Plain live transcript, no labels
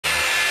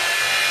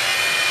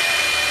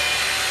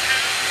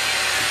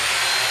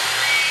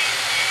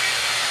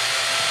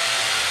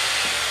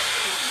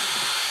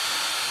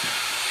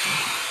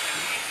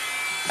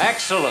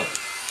Excellent.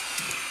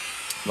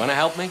 Want to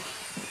help me?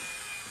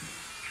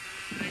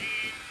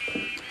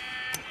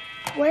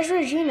 Where's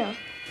Regina?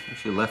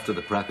 She left at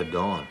the crack of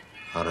dawn.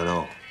 I don't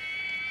know.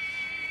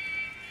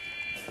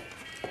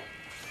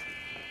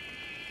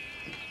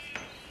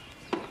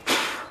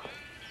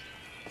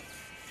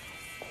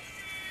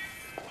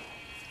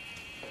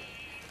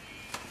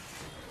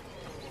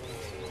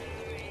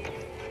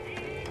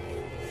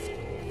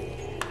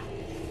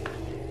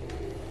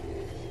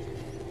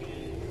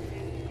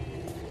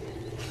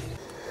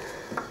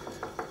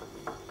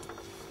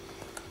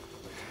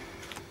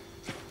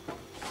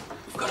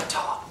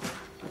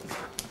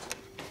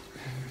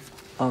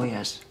 Oh,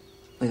 yes.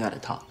 We gotta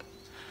talk.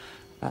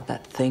 About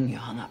that thing you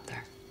hung up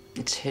there.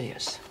 It's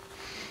hideous.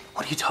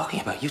 What are you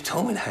talking about? You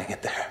told me to hang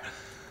it there.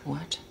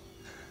 What?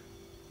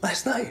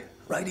 Last night,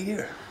 right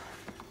here.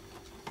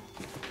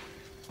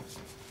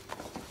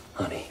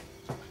 Honey,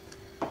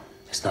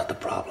 it's not the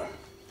problem.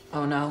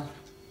 Oh, no?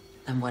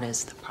 Then what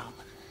is the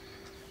problem?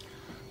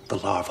 The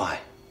larvae.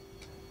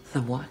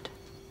 The what?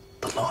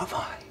 The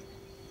larvae.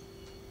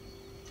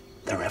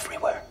 They're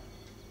everywhere.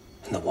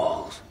 In the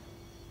walls.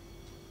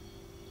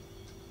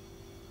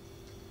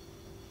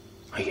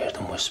 I hear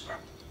them whisper.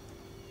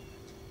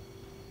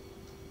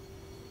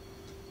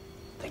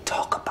 They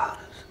talk about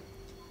us.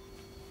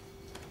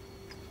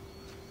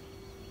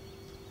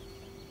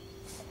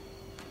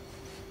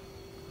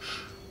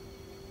 Shh.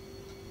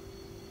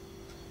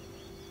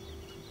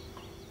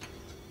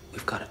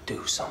 We've got to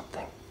do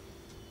something.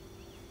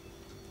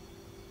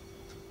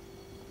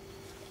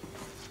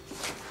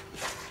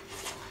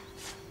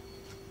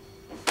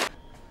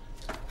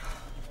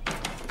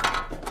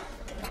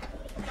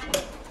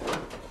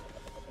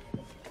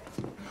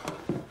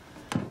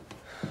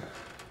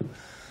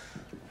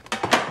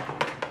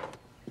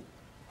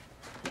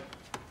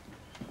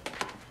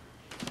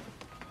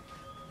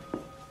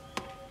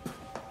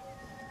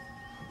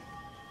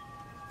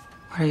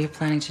 What are you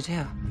planning to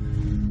do?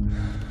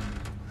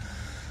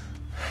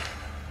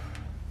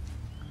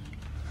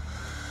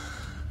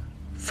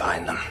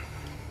 Find them.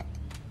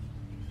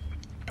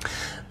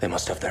 They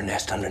must have their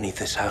nest underneath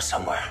this house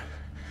somewhere.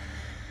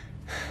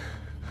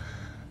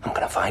 I'm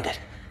gonna find it.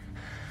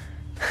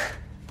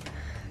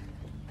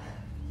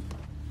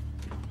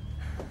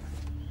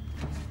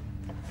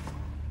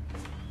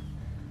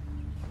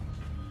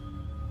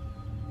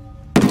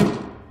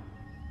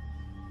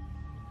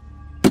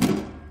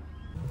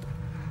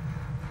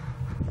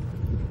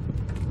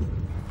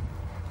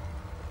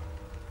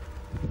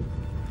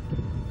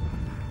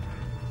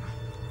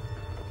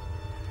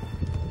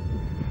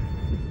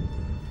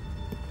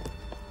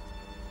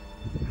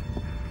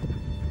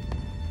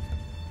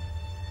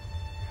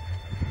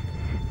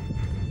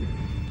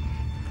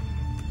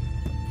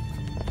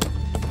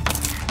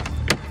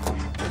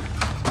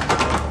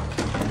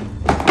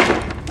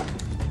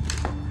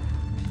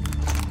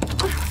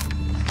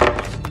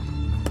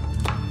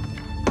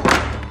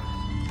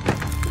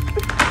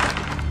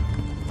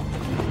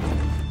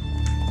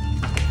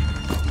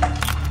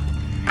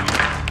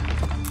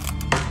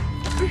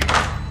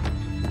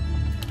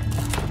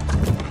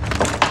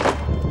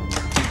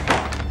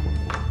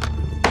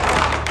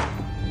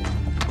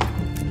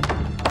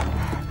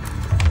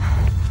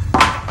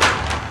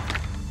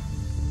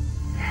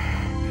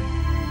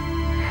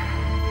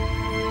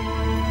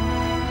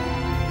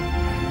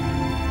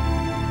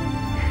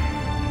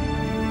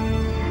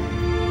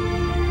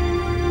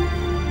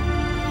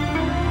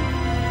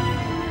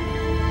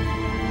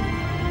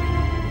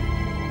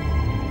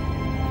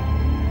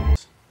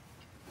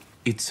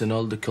 It's an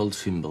old occult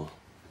symbol.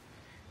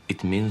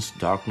 It means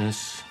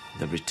darkness,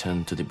 the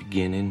return to the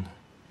beginning,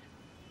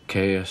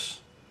 chaos.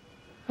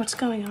 What's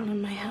going on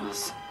in my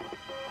house?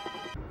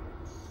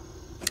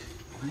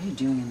 What are you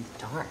doing in the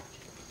dark?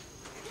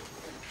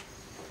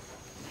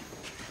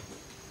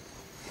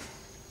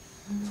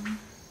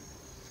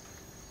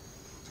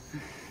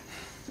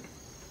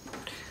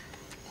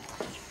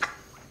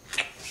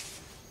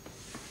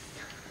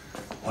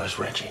 Where's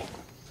Reggie?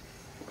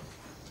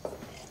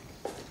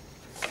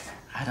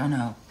 I don't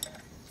know.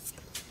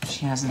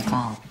 She hasn't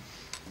called.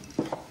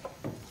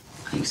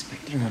 I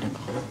expected her to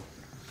call.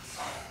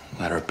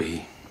 Let her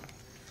be.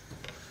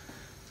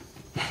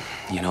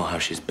 You know how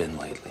she's been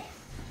lately.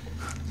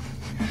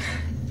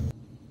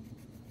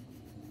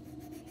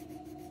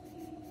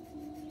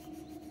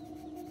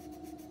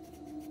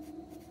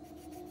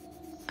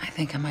 I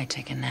think I might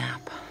take a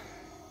nap.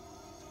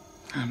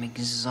 I'm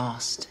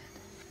exhausted.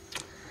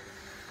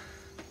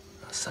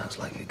 That sounds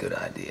like a good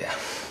idea.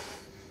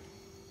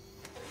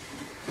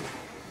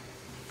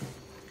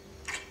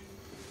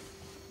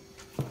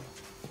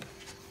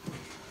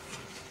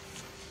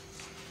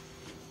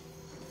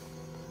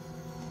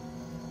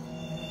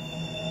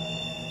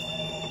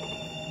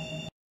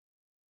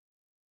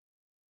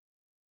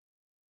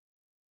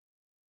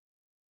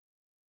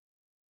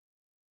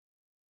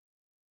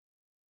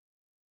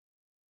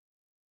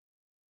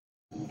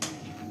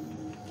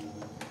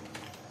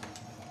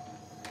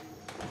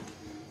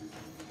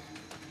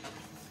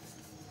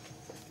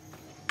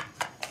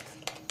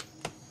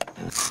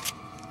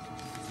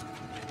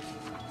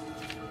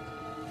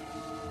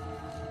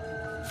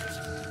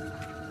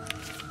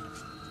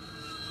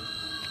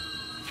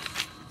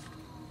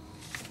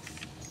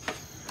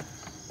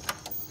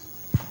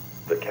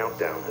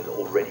 countdown has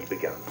already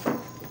begun.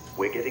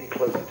 We're getting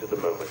closer to the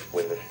moment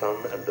when the sun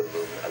and the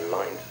moon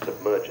align to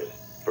submerge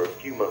us for a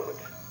few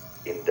moments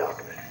in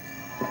darkness.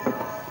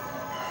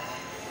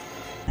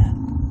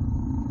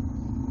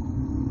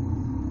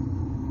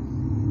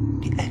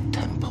 The egg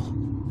temple.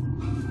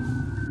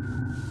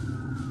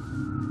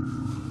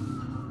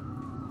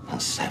 And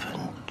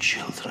 7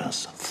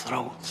 children's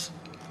throats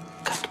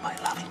cut by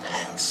loving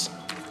hands.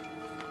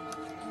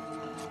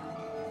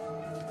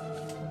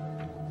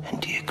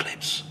 And the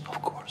eclipse,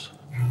 of course.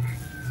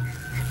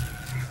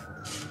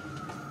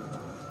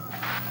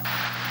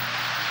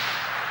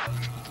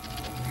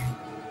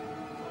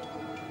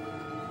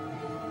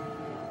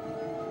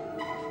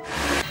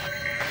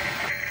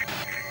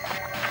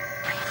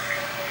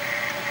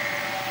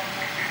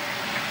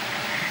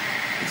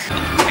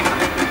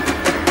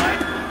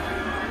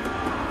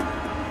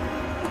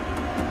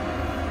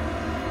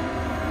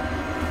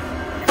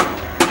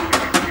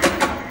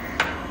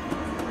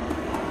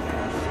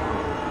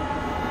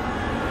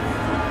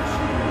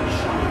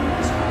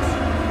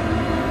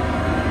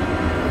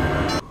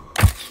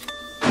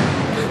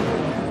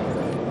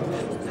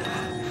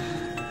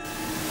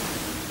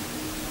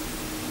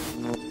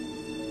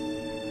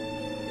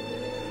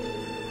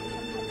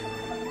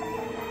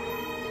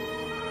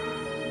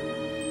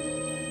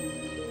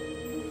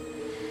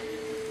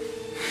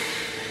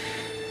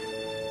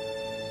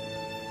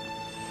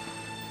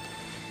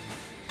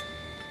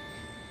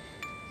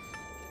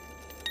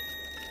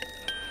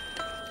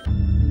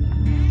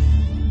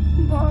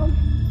 Mom,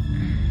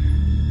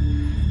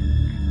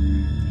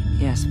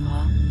 Yes,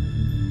 Paul?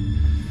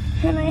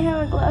 can I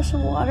have a glass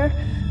of water?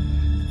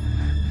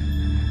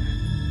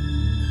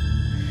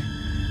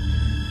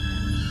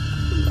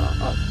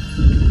 Mom.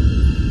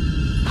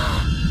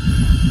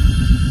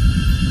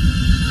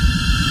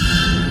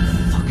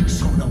 Fucking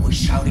someone was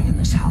shouting in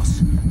this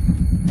house.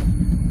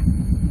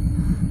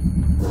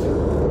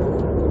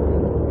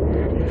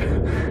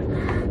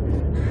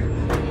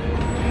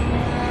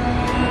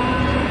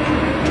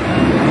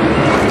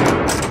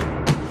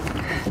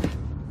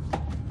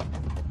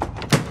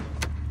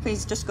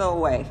 Please just go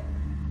away.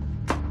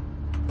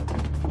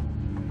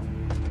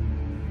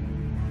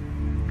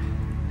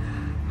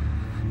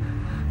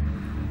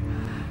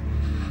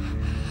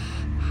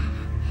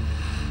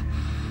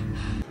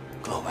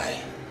 Go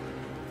away.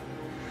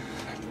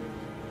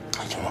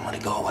 I don't want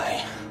to go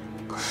away.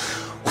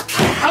 What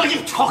the hell are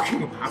you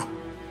talking about?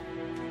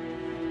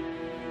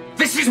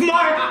 This is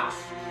my house!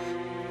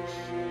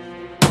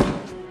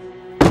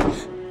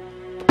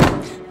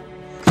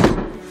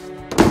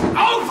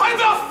 Open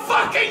the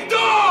fucking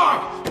door!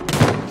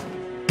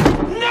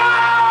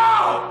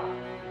 No!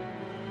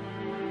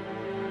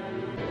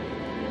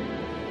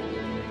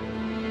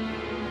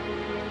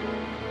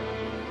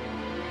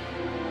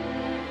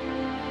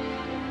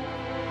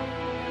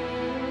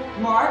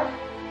 Mark?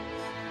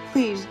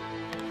 Please,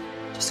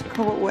 just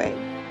go away.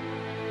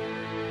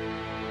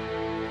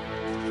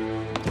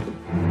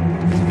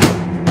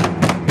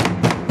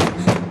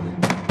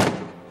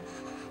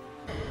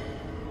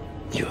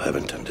 You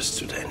haven't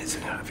understood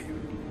anything, have you?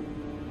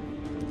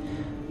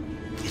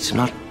 It's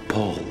not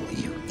Paul,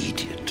 you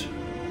idiot.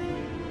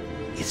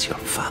 It's your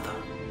father.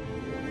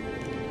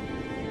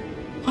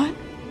 What?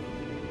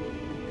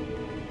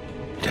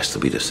 It has to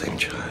be the same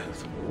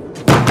child.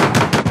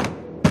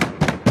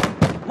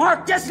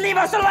 Mark, just leave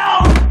us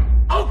alone!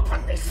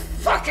 Open this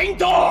fucking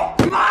door!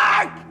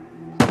 Mark!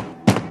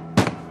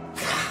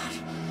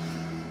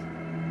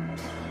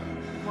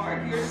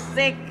 Mark, you're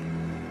sick.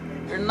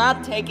 You're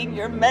not taking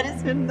your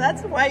medicine.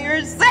 That's why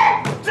you're sick!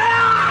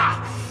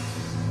 Ah!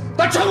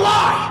 That's a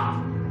lie!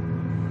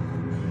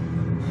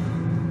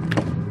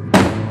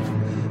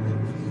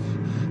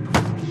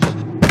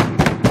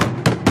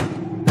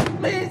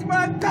 Please,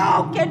 Mark,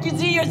 go! Can't you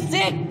see you're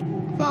sick?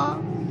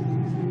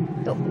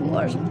 Mom, it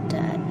wasn't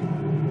Dad.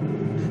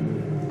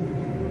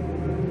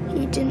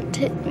 He didn't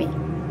hit me.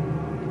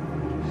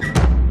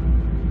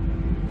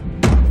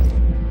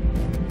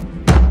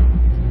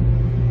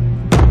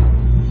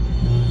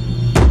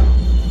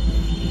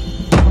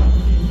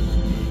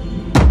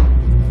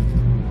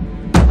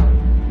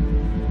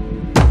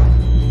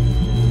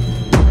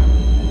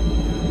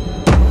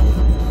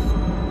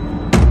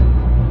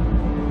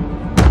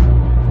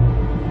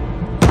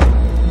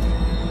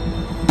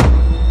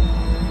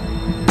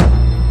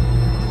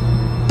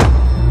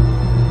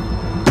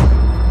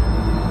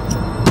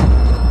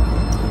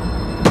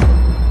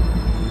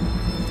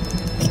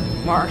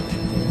 Mark,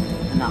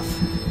 enough.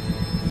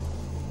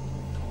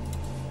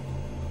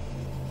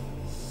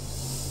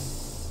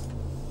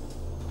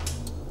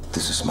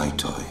 This is my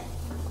toy.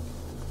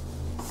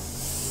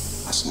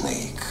 A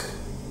snake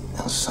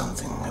and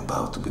something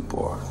about to be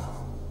born.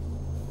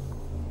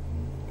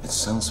 It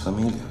sounds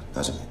familiar,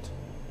 doesn't it?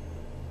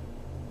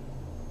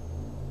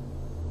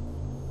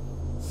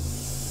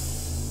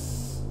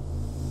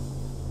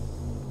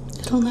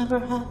 It'll never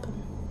happen.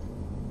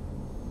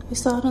 I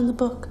saw it in the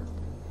book.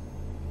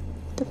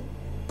 The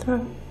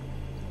throat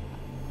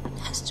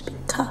has to be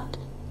cut.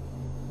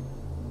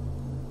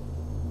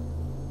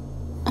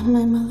 And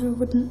my mother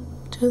wouldn't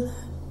do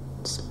that.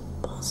 It's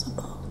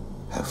impossible.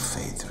 Have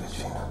faith,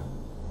 Regina.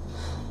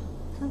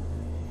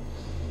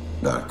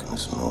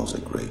 Darkness knows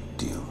a great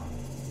deal.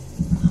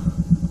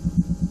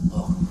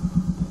 Oh.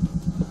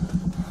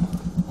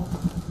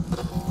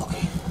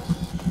 Okay.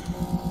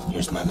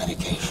 Here's my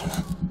medication.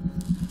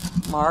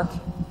 Mark?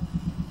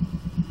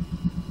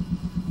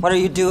 What are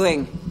you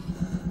doing?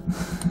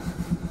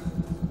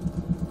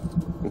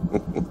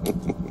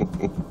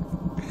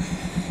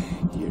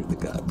 Here are the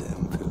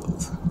goddamn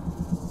pills.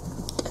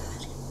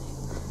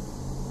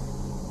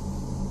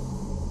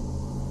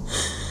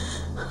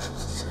 I'm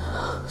so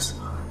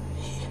sorry.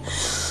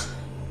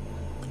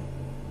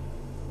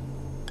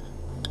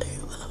 I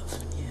love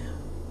you.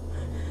 I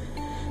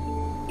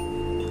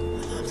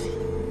love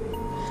you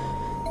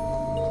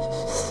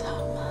so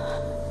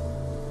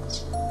much.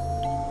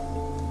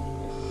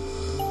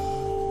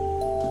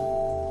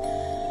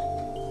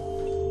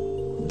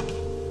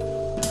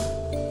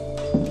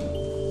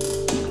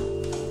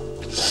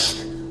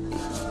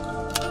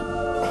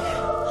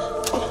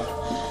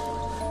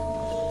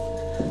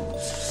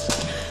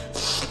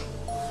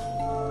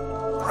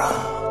 Run.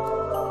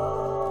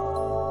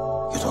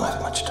 You don't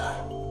have much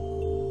time.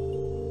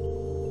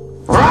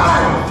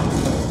 Run!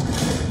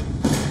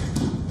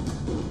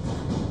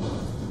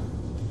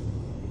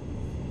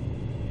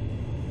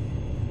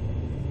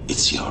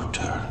 It's your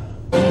turn.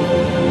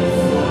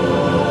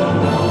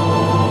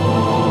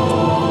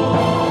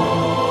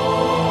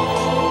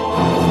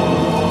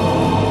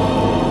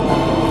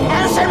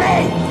 Answer me!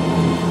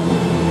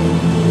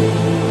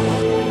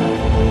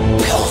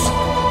 Pills.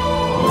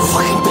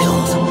 Fucking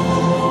pills.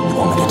 You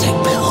want me to take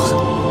pills?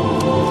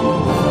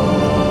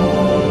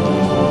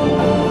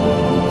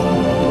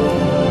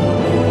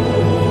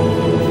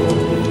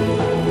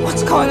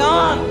 What's going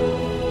on?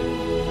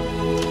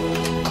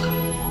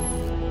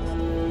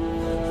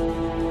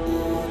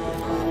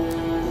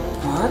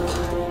 Mark?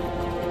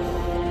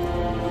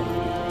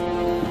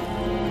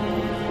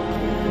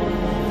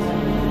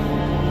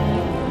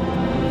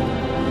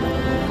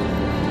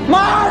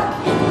 Mark!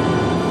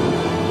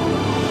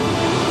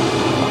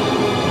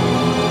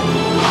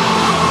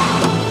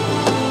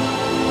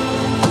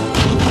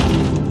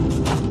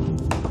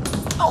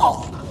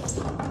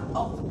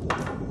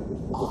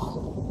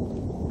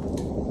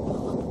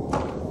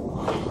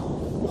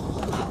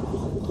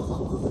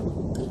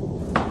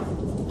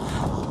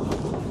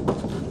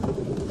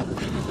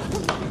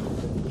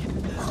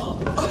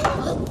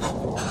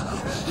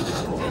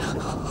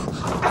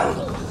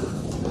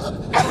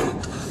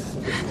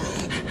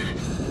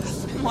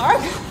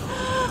 Mark?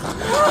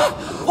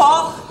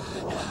 Paul,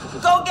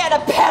 go get a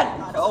pen.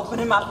 Try to open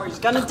him up or he's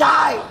gonna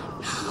die.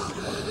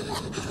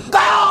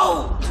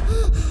 Go!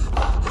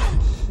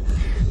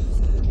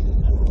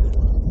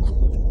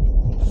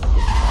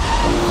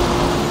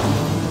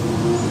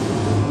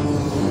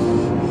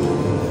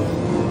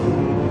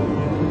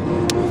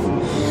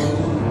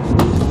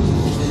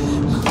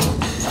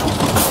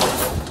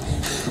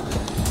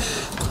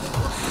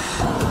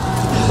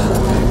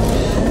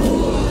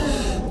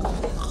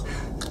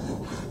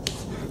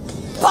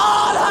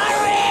 Paul,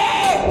 hurry!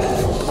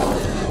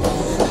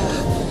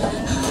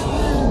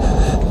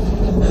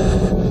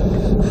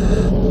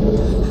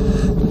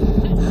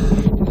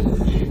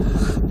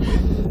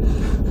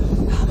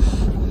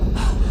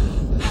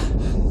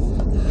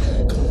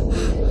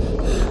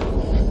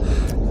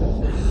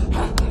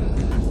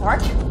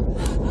 Mark?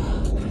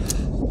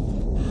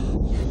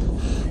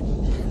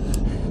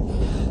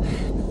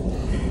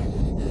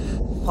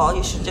 Paul,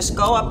 you should just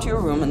go up to your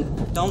room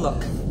and don't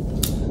look.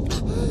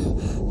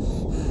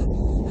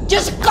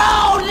 Just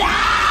go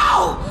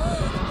now!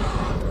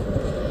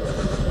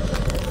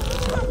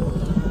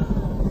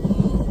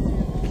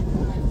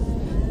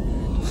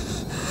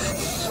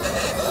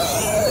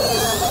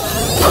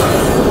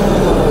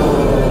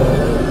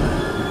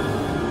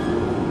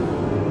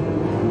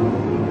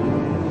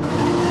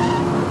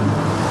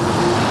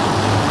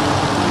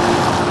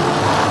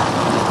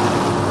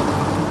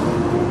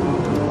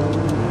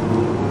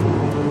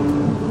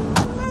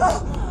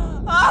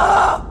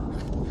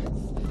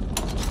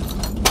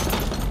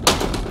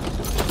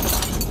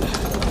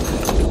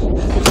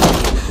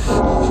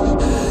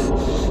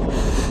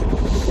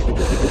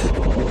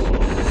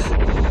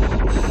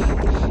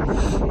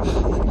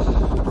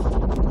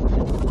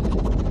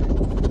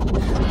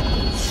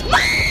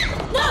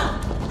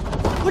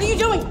 What are you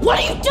doing? What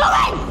are you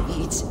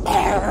doing? It's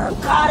air.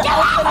 God, Get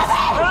out of it!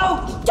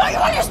 throat. Don't you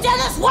understand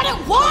that's what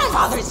it was?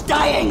 Father's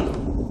dying.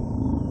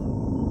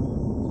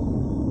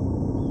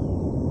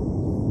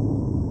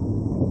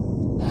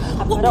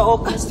 I'm gonna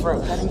open his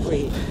throat. Let him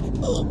breathe.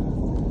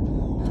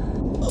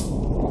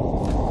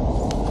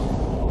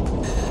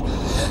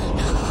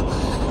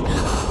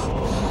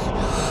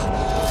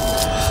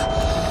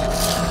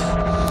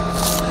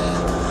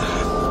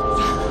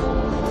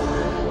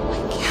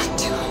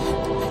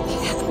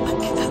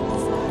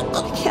 I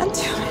can't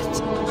do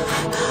it.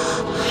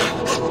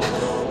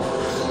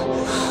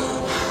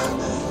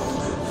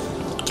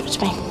 Give it to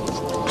me.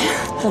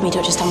 Let me do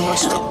it. Just tell me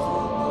what's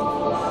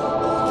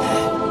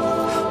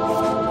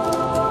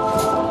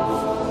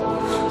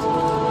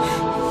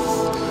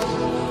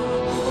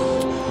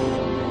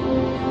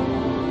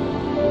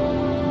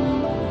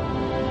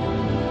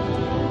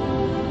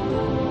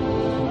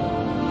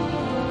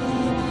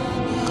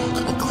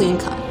Clean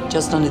cut,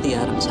 just under the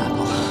Adam's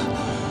apple.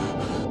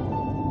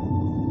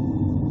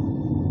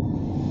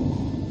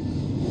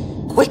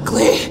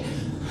 Quickly!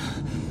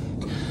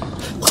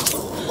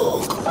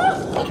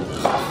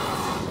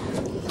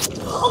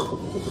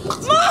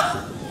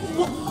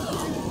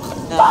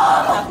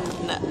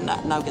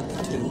 Now get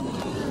the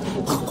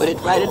tube. Put it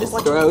right in his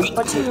throat.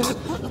 What tube?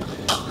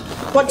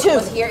 What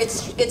tube? Here,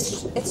 it's right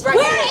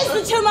here. Where is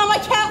the tube, Mom? I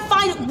can't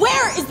find it.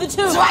 Where is the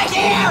tube? It's right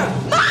here!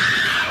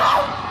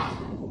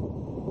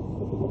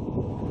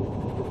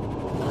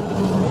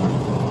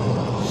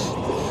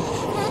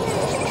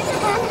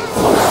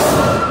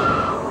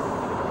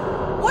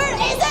 Where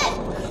is it?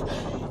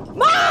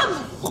 Mom!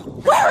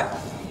 Where?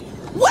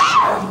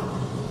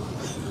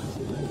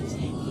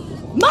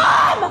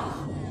 Mom!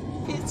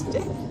 It's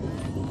dead.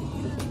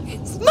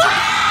 Mom!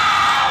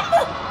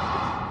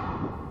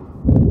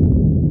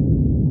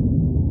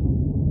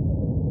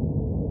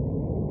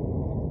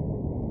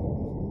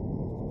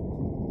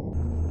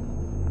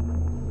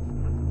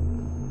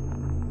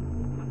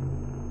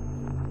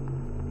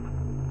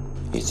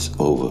 It's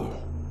over.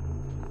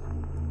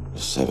 The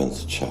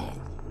seventh child.